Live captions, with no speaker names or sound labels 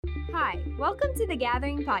Hi, welcome to the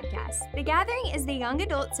Gathering Podcast. The Gathering is the young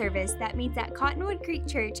adult service that meets at Cottonwood Creek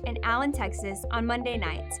Church in Allen, Texas on Monday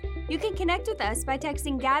nights. You can connect with us by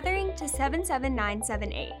texting Gathering to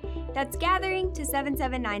 77978. That's Gathering to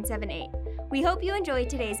 77978. We hope you enjoy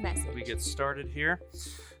today's message. We get started here.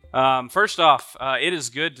 First off, it is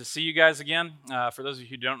good to see you guys again. For those of you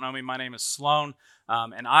who don't know me, my name is Sloan,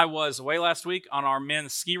 and I was away last week on our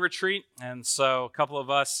men's ski retreat, and so a couple of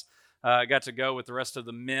us got to go with the rest of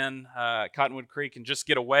the men at Cottonwood Creek and just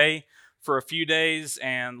get away for a few days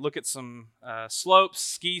and look at some slopes,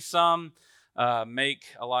 ski some, make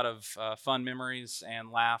a lot of fun memories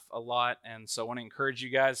and laugh a lot. And so I want to encourage you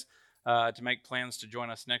guys to make plans to join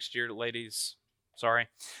us next year. Ladies, sorry.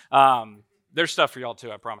 There's stuff for y'all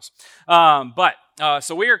too, I promise.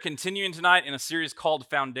 So we are continuing tonight in a series called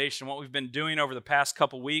Foundation. What we've been doing over the past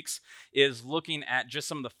couple weeks is looking at just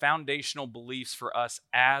some of the foundational beliefs for us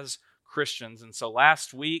as Christians. And so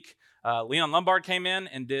last week, Leon Lombard came in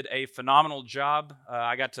and did a phenomenal job.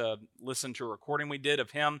 I got to listen to a recording we did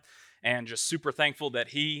of him and just super thankful that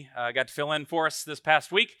he got to fill in for us this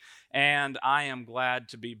past week. And I am glad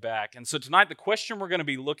to be back. And so tonight, the question we're going to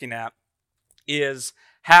be looking at is,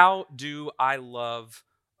 how do I love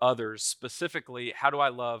others? Specifically, how do I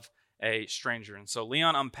love a stranger? And so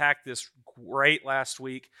Leon unpacked this great last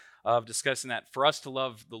week of discussing that for us to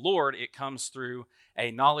love the Lord, it comes through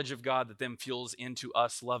a knowledge of God that then fuels into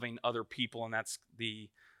us loving other people. And that's the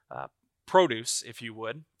produce, if you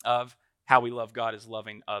would, of how we love God is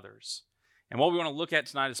loving others. And what we want to look at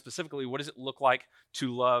tonight is specifically, what does it look like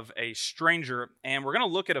to love a stranger? And we're going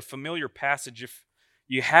to look at a familiar passage. If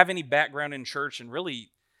you have any background in church, and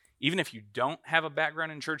really, even if you don't have a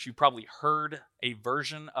background in church, you probably heard a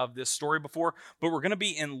version of this story before. But we're going to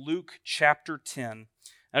be in Luke chapter 10.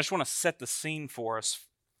 I just want to set the scene for us.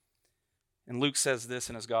 And Luke says this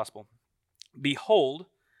in his gospel. Behold,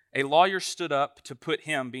 a lawyer stood up to put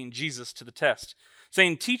him, being Jesus, to the test,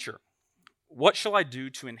 saying, Teacher, what shall I do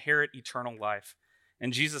to inherit eternal life?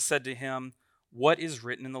 And Jesus said to him, What is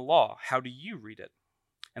written in the law? How do you read it?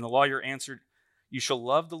 And the lawyer answered, You shall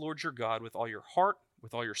love the Lord your God with all your heart,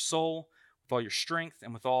 with all your soul, with all your strength,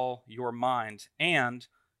 and with all your mind, and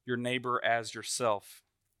your neighbor as yourself.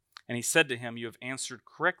 And he said to him, You have answered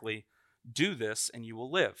correctly. Do this, and you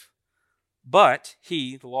will live. But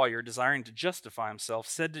he, the lawyer, desiring to justify himself,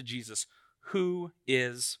 said to Jesus, Who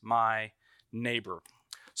is my neighbor?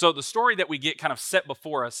 So the story that we get kind of set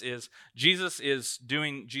before us is Jesus is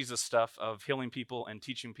doing Jesus stuff of healing people and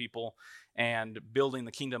teaching people and building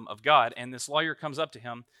the kingdom of God. And this lawyer comes up to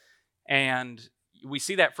him, and we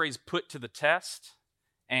see that phrase, put to the test.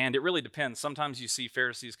 And it really depends. Sometimes you see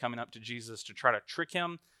Pharisees coming up to Jesus to try to trick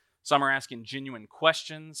him. Some are asking genuine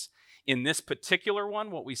questions. In this particular one,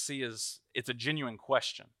 what we see is it's a genuine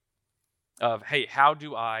question of, hey, how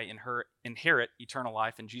do I inherit eternal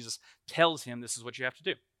life? And Jesus tells him this is what you have to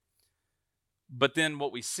do. But then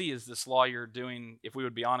what we see is this lawyer doing, if we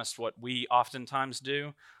would be honest, what we oftentimes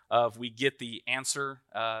do, of we get the answer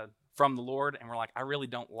from the Lord, and we're like, I really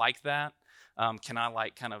don't like that. Can I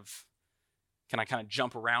kind of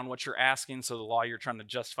jump around what you're asking? So the lawyer, trying to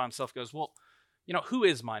justify himself, goes, well, who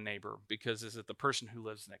is my neighbor? Because is it the person who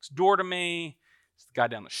lives next door to me? Is it the guy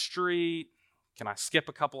down the street? Can I skip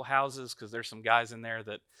a couple houses? Because there's some guys in there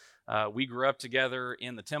that we grew up together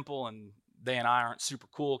in the temple, and they and I aren't super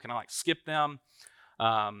cool. Can I skip them?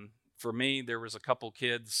 For me, there was a couple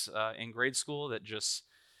kids in grade school that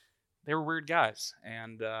they were weird guys,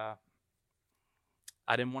 and I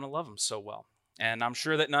didn't want to love them so well. And I'm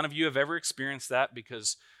sure that none of you have ever experienced that,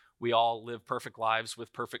 because we all live perfect lives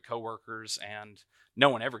with perfect coworkers, and no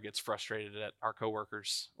one ever gets frustrated at our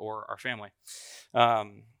coworkers or our family.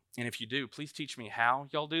 And if you do, please teach me how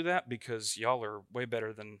y'all do that, because y'all are way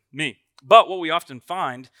better than me. But what we often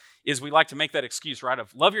find is we like to make that excuse, right,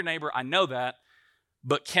 of love your neighbor, I know that,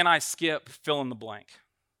 but can I skip fill in the blank?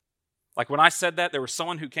 Like when I said that, there was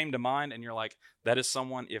someone who came to mind, and you're like, that is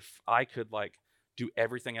someone, if I could do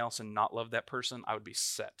everything else and not love that person, I would be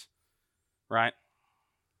set, right?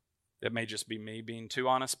 It may just be me being too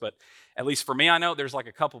honest, but at least for me, I know there's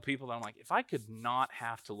a couple people that I'm like, if I could not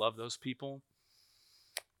have to love those people,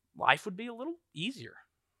 life would be a little easier,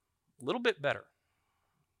 a little bit better.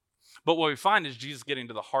 But what we find is Jesus getting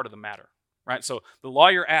to the heart of the matter, right? So the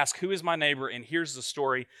lawyer asks, who is my neighbor? And here's the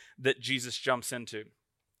story that Jesus jumps into.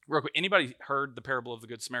 Real quick, anybody heard the parable of the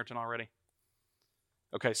Good Samaritan already?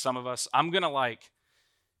 Okay, some of us. I'm going to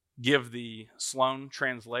give the Sloan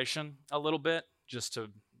translation a little bit, just to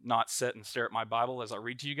not sit and stare at my Bible as I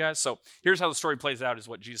read to you guys. So here's how the story plays out, is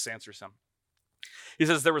what Jesus answers him. He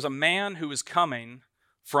says, there was a man who was coming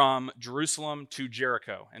from Jerusalem to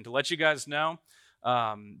Jericho. And to let you guys know,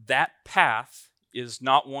 that path is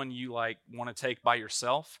not one you like want to take by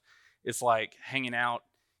yourself. It's like hanging out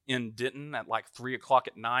in Denton at like 3 o'clock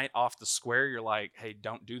at night off the square. You're like, hey,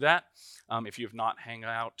 don't do that. If you have not hung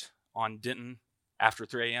out on Denton after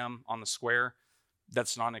 3 a.m. on the square,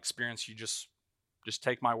 that's not an experience you just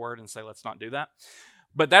take my word and say, let's not do that.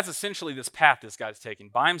 But that's essentially this path this guy's taking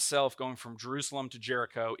by himself, going from Jerusalem to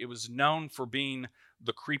Jericho. It was known for being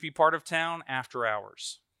the creepy part of town after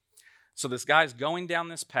hours. So this guy's going down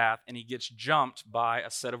this path, and he gets jumped by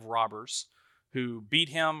a set of robbers who beat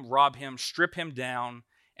him, rob him, strip him down,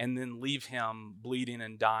 and then leave him bleeding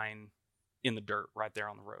and dying in the dirt right there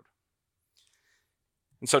on the road.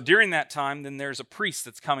 And so during that time, then there's a priest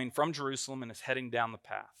that's coming from Jerusalem and is heading down the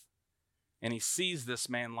path. And he sees this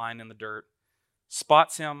man lying in the dirt,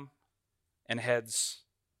 spots him, and heads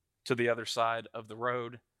to the other side of the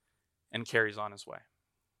road and carries on his way.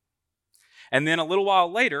 And then a little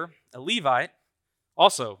while later, a Levite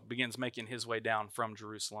also begins making his way down from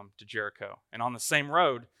Jerusalem to Jericho. And on the same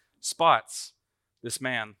road, spots this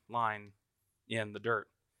man lying in the dirt.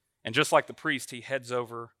 And just like the priest, he heads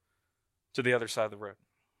over to the other side of the road.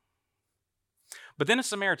 But then a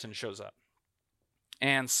Samaritan shows up.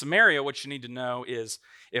 And Samaria, what you need to know is,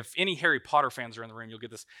 if any Harry Potter fans are in the room, you'll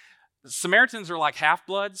get this. Samaritans are like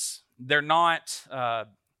half-bloods. They're not,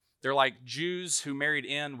 they're like Jews who married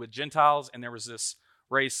in with Gentiles, and there was this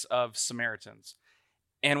race of Samaritans.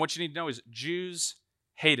 And what you need to know is Jews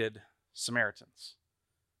hated Samaritans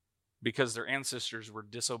because their ancestors were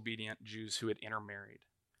disobedient Jews who had intermarried.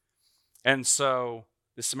 And so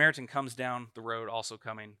the Samaritan comes down the road, also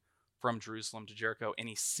coming from Jerusalem to Jericho, and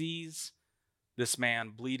he sees this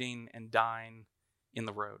man bleeding and dying in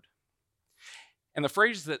the road. And the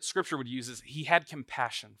phrase that Scripture would use is, he had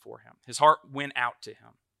compassion for him. His heart went out to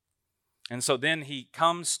him. And so then he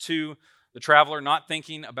comes to the traveler, not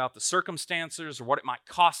thinking about the circumstances or what it might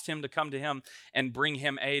cost him to come to him and bring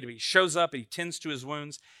him aid. He shows up, he tends to his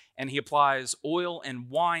wounds, and he applies oil and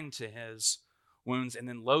wine to his wounds, and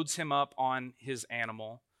then loads him up on his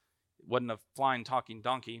animal. It wasn't a flying, talking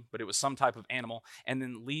donkey, but it was some type of animal, and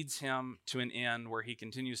then leads him to an inn where he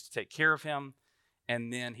continues to take care of him.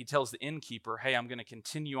 And then he tells the innkeeper, hey, I'm going to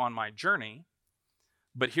continue on my journey,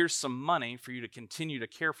 but here's some money for you to continue to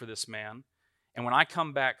care for this man. And when I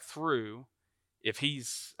come back through, if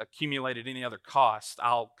he's accumulated any other cost,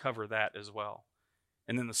 I'll cover that as well.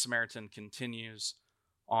 And then the Samaritan continues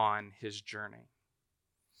on his journey.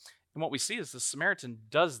 And what we see is the Samaritan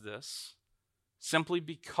does this simply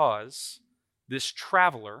because this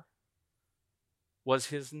traveler was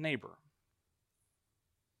his neighbor.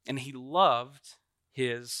 And he loved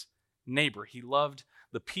his neighbor. He loved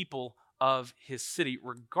the people of his city,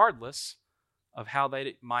 regardless of how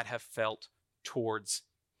they might have felt towards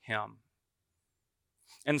him.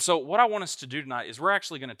 And so what I want us to do tonight is we're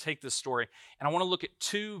actually going to take this story, and I want to look at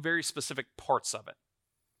two very specific parts of it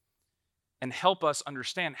and help us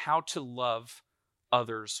understand how to love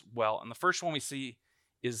others well. And the first one we see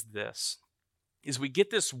is this, is we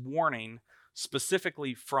get this warning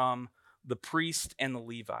specifically from the priest and the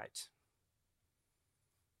Levite.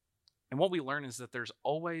 And what we learn is that there's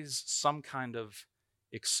always some kind of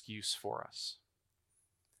excuse for us.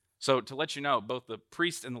 So to let you know, both the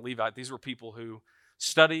priest and the Levite, these were people who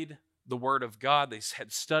studied the Word of God. They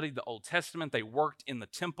had studied the Old Testament. They worked in the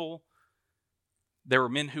temple. There were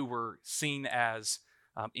men who were seen as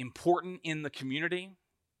important in the community,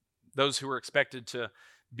 those who were expected to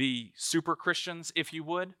be super Christians, if you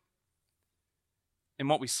would. And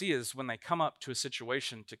what we see is when they come up to a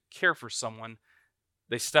situation to care for someone,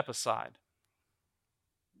 they step aside.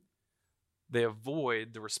 They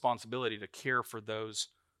avoid the responsibility to care for those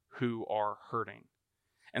who are hurting.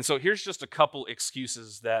 And so here's just a couple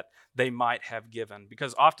excuses that they might have given,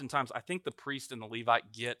 because oftentimes I think the priest and the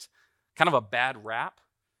Levite get kind of a bad rap,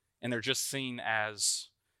 and they're just seen as,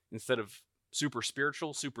 instead of super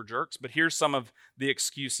spiritual, super jerks. But here's some of the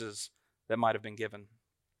excuses that might have been given.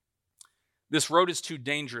 This road is too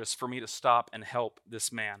dangerous for me to stop and help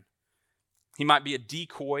this man. He might be a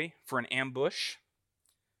decoy for an ambush.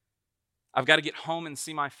 I've got to get home and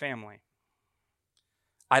see my family.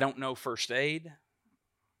 I don't know first aid.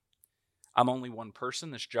 I'm only one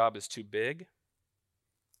person. This job is too big.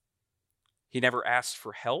 He never asked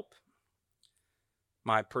for help.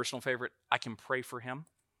 My personal favorite, I can pray for him.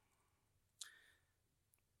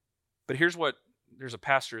 But there's a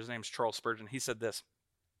pastor, his name's Charles Spurgeon. He said this: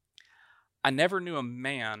 I never knew a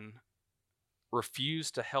man refuse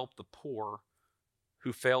to help the poor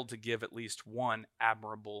who failed to give at least one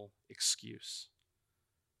admirable excuse.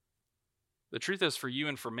 The truth is, for you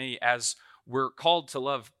and for me, as we're called to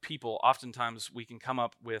love people, oftentimes we can come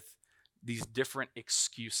up with these different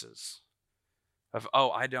excuses of,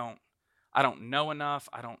 oh, I don't know enough.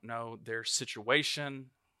 I don't know their situation.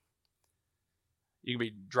 You can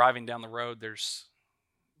be driving down the road.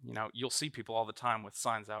 You'll see people all the time with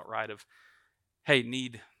signs out, right, of, hey,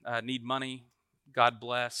 need money, God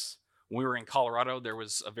bless. When we were in Colorado, there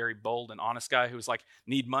was a very bold and honest guy who was like,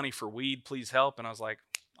 need money for weed, please help. And I was like,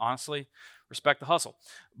 honestly, respect the hustle.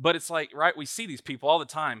 But it's like, right, we see these people all the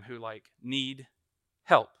time who like need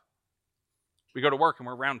help. We go to work and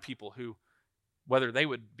we're around people who, whether they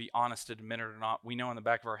would be honest to admit it or not, we know in the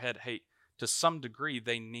back of our head, hey, to some degree,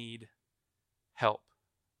 they need help.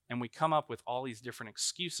 And we come up with all these different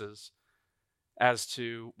excuses as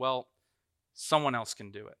to, well, someone else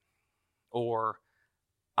can do it. Or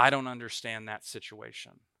I don't understand that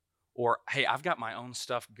situation. Or, hey, I've got my own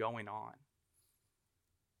stuff going on.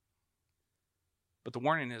 But the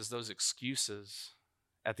warning is those excuses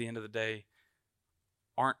at the end of the day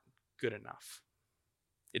aren't good enough.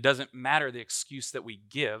 It doesn't matter the excuse that we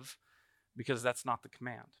give because that's not the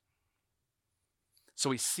command. So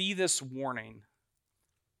we see this warning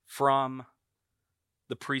from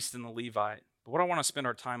the priest and the Levite. But what I want to spend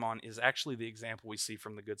our time on is actually the example we see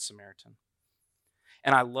from the Good Samaritan.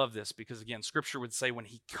 And I love this because, again, Scripture would say when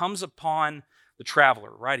he comes upon the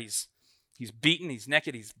traveler, right, he's beaten, he's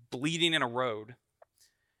naked, he's bleeding in a road.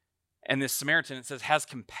 And this Samaritan, it says, has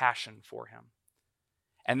compassion for him.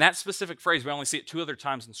 And that specific phrase, we only see it 2 other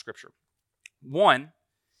times in Scripture. One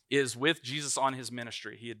is with Jesus on his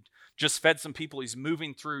ministry. He had just fed some people. He's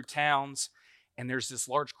moving through towns, and there's this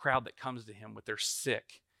large crowd that comes to him with their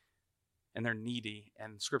sick and they're needy.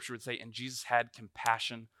 And Scripture would say, and Jesus had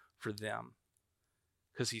compassion for them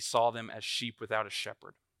because he saw them as sheep without a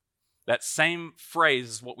shepherd. That same phrase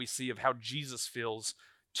is what we see of how Jesus feels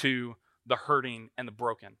to the hurting and the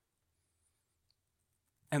broken.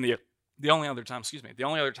 And the only other time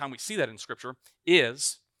we see that in Scripture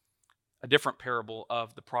is a different parable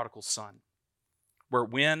of the prodigal son, where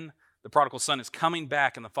when the prodigal son is coming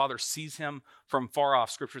back and the father sees him from far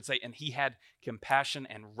off, Scripture would say, and he had compassion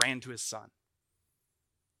and ran to his son.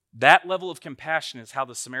 That level of compassion is how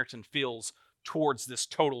the Samaritan feels towards this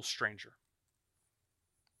total stranger.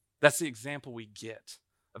 That's the example we get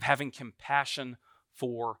of having compassion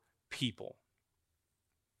for people.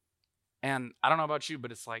 And I don't know about you,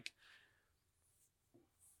 but it's like,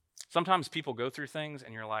 sometimes people go through things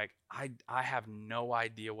and you're like, I have no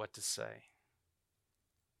idea what to say.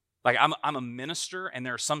 Like I'm a minister and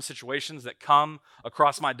there are some situations that come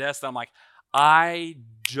across my desk that I'm like, I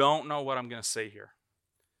don't know what I'm going to say here.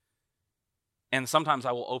 And sometimes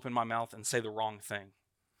I will open my mouth and say the wrong thing,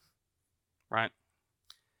 right?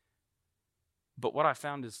 But what I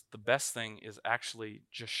found is the best thing is actually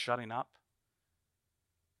just shutting up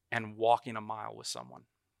and walking a mile with someone.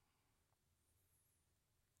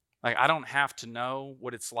 Like, I don't have to know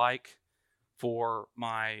what it's like for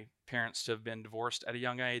my parents to have been divorced at a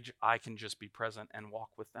young age. I can just be present and walk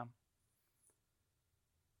with them.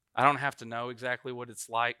 I don't have to know exactly what it's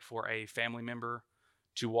like for a family member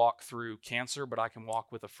to walk through cancer, but I can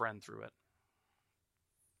walk with a friend through it.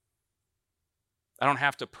 I don't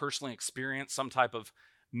have to personally experience some type of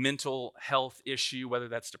mental health issue, whether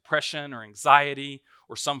that's depression or anxiety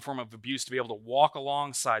or some form of abuse, to be able to walk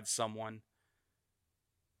alongside someone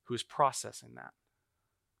who is processing that.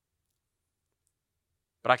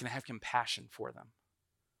 But I can have compassion for them.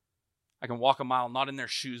 I can walk a mile, not in their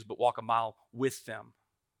shoes, but walk a mile with them.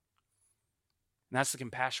 And that's the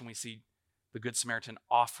compassion we see the Good Samaritan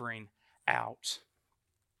offering out.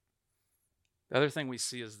 The other thing we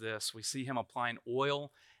see is this. We see him applying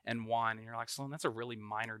oil and wine. And you're like, Sloan, that's a really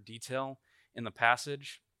minor detail in the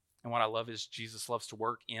passage. And what I love is Jesus loves to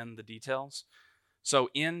work in the details. So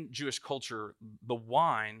in Jewish culture, the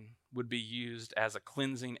wine would be used as a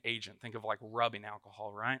cleansing agent. Think of like rubbing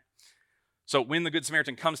alcohol, right? So when the Good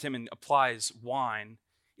Samaritan comes to him and applies wine,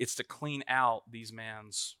 it's to clean out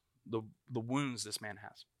the wounds this man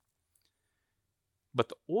has. But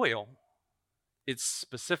the oil, its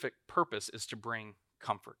specific purpose is to bring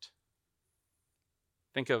comfort.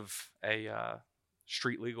 Think of a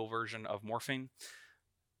street legal version of morphine.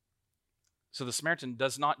 So the Samaritan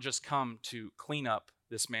does not just come to clean up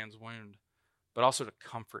this man's wound, but also to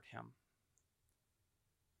comfort him.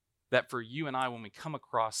 That for you and I, when we come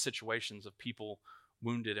across situations of people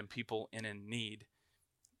wounded and people in need,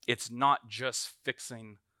 it's not just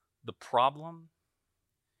fixing the problem,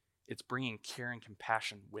 it's bringing care and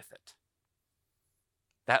compassion with it.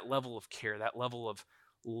 That level of care, that level of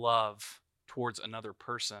love towards another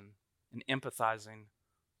person and empathizing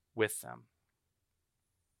with them.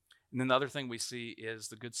 And then the other thing we see is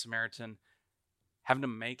the Good Samaritan having to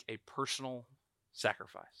make a personal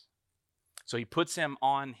sacrifice. So he puts him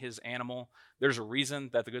on his animal. There's a reason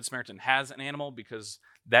that the Good Samaritan has an animal, because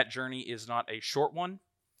that journey is not a short one.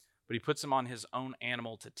 But he puts him on his own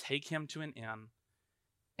animal to take him to an inn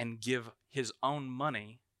and give his own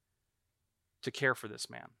money to care for this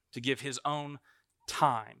man, to give his own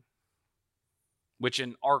time, which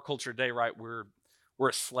in our culture today, right, we're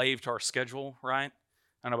a slave to our schedule, right?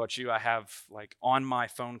 I don't know about you, I have like on my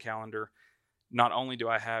phone calendar, not only do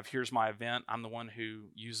I have, here's my event, I'm the one who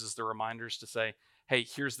uses the reminders to say, hey,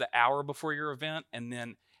 here's the hour before your event, and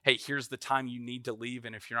then, hey, here's the time you need to leave,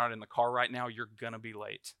 and if you're not in the car right now, you're going to be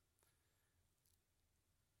late.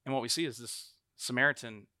 And what we see is this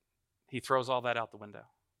Samaritan, he throws all that out the window.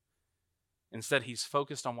 Instead, he's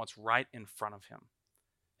focused on what's right in front of him.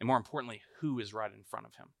 And more importantly, who is right in front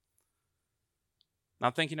of him.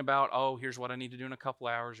 Not thinking about, oh, here's what I need to do in a couple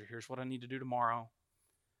hours, or here's what I need to do tomorrow.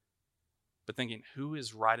 But thinking, who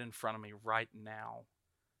is right in front of me right now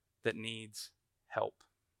that needs help?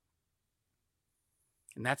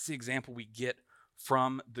 And that's the example we get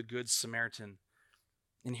from the Good Samaritan.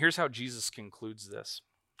 And here's how Jesus concludes this.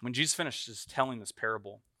 When Jesus finishes telling this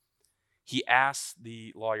parable, he asks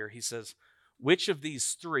the lawyer, he says, which of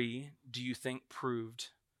these three do you think proved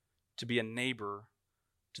to be a neighbor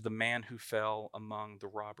to the man who fell among the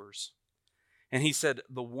robbers? And he said,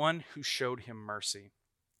 the one who showed him mercy.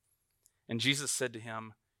 And Jesus said to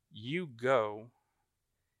him, you go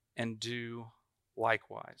and do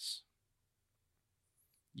likewise.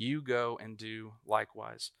 You go and do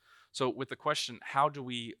likewise. So with the question, how do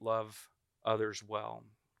we love others well?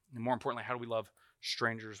 And more importantly, how do we love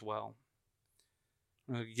strangers well?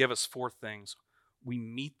 Give us 4 things. We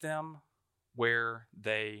meet them where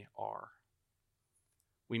they are.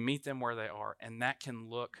 We meet them where they are, and that can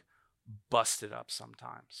look busted up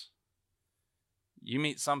sometimes. You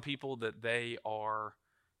meet some people that they are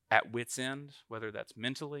at wit's end, whether that's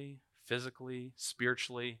mentally, physically,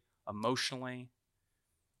 spiritually, emotionally.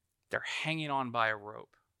 They're hanging on by a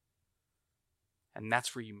rope, and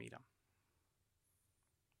that's where you meet them.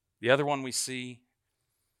 The other one we see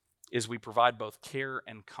is we provide both care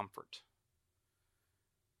and comfort.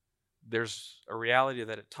 There's a reality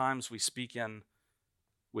that at times we speak in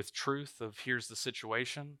with truth of here's the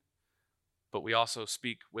situation, but we also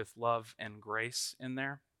speak with love and grace in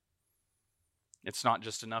there. It's not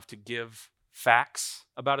just enough to give facts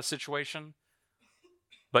about a situation,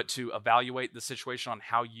 but to evaluate the situation on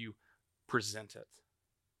how you present it,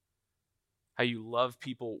 how you love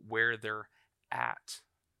people where they're at.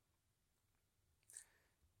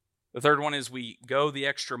 The third one is we go the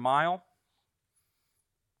extra mile,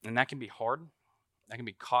 and that can be hard. That can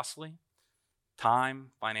be costly,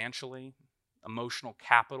 time, financially, emotional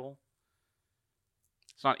capital.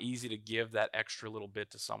 It's not easy to give that extra little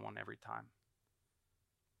bit to someone every time.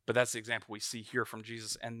 But that's the example we see here from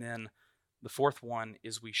Jesus. And then the fourth one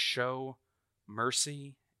is we show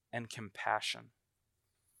mercy and compassion.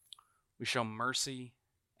 We show mercy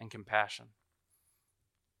and compassion.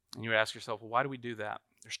 And you would ask yourself, well, why do we do that?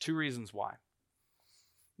 There's 2 reasons why.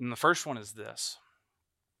 And the first one is this,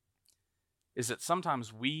 is that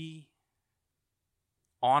sometimes we,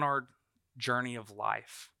 on our journey of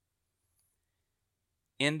life,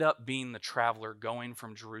 end up being the traveler going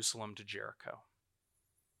from Jerusalem to Jericho.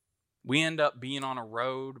 We end up being on a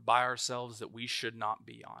road by ourselves that we should not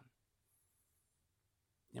be on.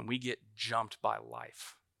 And we get jumped by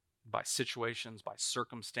life, by situations, by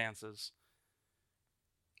circumstances.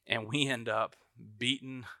 And we end up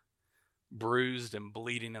beaten, bruised, and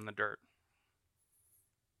bleeding in the dirt.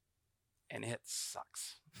 And it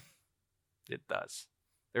sucks. It does.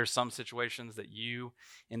 There are some situations that you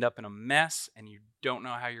end up in a mess and you don't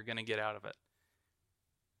know how you're going to get out of it.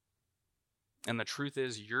 And the truth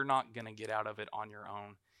is, you're not going to get out of it on your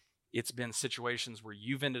own. It's been situations where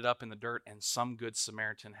you've ended up in the dirt and some good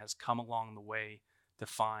Samaritan has come along the way to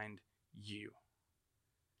find you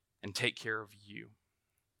and take care of you.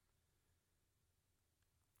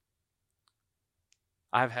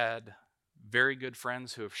 I've had very good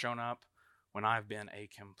friends who have shown up when I've been a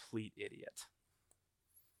complete idiot.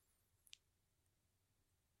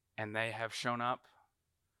 And they have shown up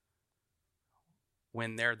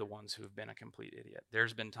when they're the ones who have been a complete idiot.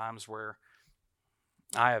 There's been times where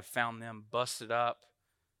I have found them busted up,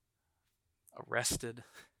 arrested,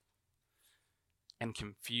 and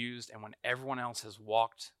confused. And when everyone else has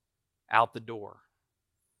walked out the door,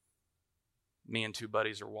 me and 2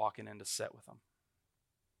 buddies are walking in to sit with them.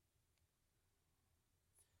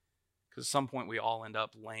 Because at some point we all end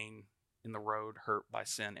up laying in the road, hurt by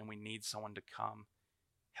sin, and we need someone to come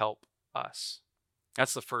help us.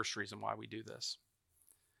 That's the first reason why we do this.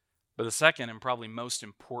 But the second and probably most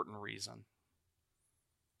important reason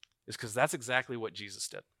is because that's exactly what Jesus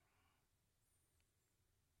did.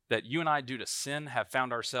 That you and I, due to sin, have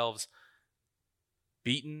found ourselves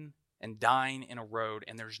beaten and dying in a road,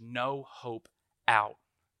 and there's no hope out.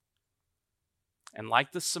 And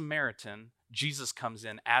like the Samaritan, Jesus comes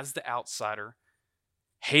in as the outsider,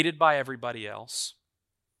 hated by everybody else,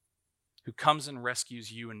 who comes and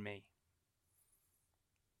rescues you and me.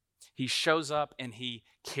 He shows up and he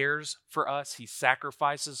cares for us. He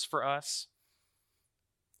sacrifices for us.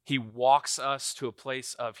 He walks us to a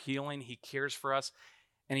place of healing. He cares for us.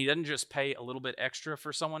 And he doesn't just pay a little bit extra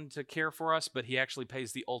for someone to care for us, but he actually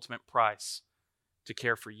pays the ultimate price to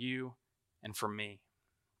care for you and for me.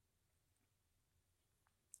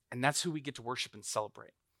 And that's who we get to worship and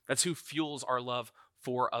celebrate. That's who fuels our love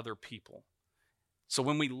for other people. So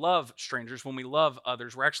when we love strangers, when we love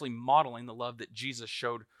others, we're actually modeling the love that Jesus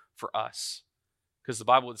showed for us. Because the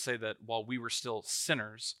Bible would say that while we were still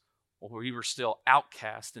sinners, while we were still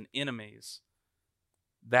outcast and enemies,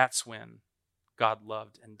 that's when God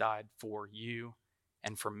loved and died for you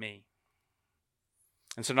and for me.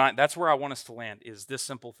 And so tonight, that's where I want us to land, is this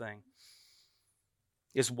simple thing.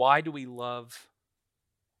 Is why do we love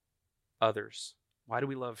others? Why do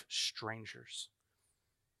we love strangers?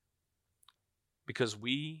 Because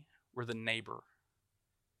we were the neighbor,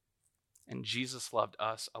 and Jesus loved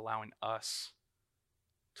us, allowing us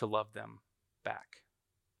to love them back.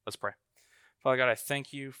 Let's pray. Father God, I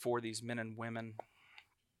thank you for these men and women.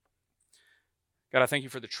 God, I thank you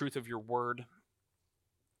for the truth of your word,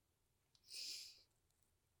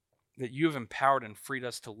 that you have empowered and freed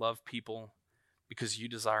us to love people because you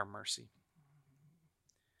desire mercy.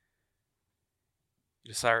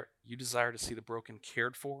 You desire to see the broken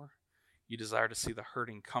cared for. You desire to see the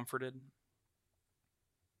hurting comforted.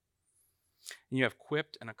 And you have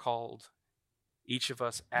equipped and called each of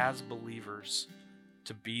us as believers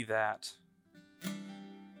to be that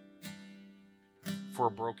for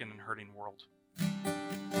a broken and hurting world.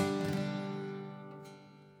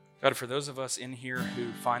 God, for those of us in here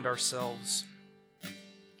who find ourselves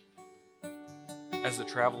as the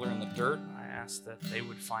traveler in the dirt, I ask that they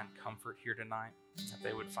would find comfort here tonight, that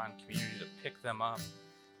they would find community to pick them up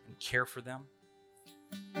and care for them.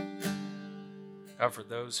 God, for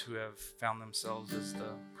those who have found themselves as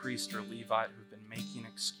the priest or Levite who've been making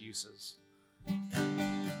excuses,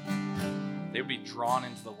 they would be drawn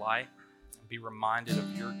into the light and be reminded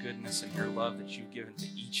of your goodness and your love that you've given to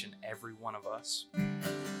each and every one of us.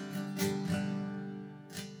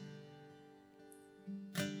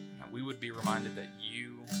 And we would be reminded that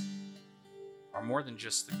you are more than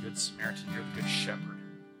just the Good Samaritan, you're the Good Shepherd.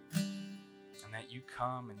 And that you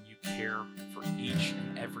come and you care for each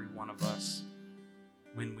and every one of us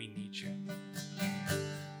when we need you.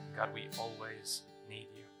 God, we always need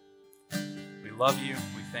you. We love you.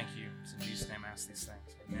 We thank you. It's in Jesus' name I ask these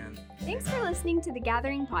things. Amen. Thanks for listening to the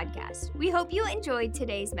Gathering Podcast. We hope you enjoyed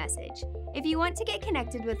today's message. If you want to get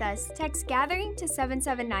connected with us, text Gathering to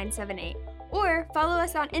 77978 or follow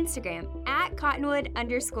us on Instagram at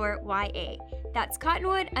Cottonwood_YA. That's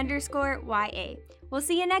Cottonwood_YA. We'll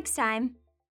see you next time.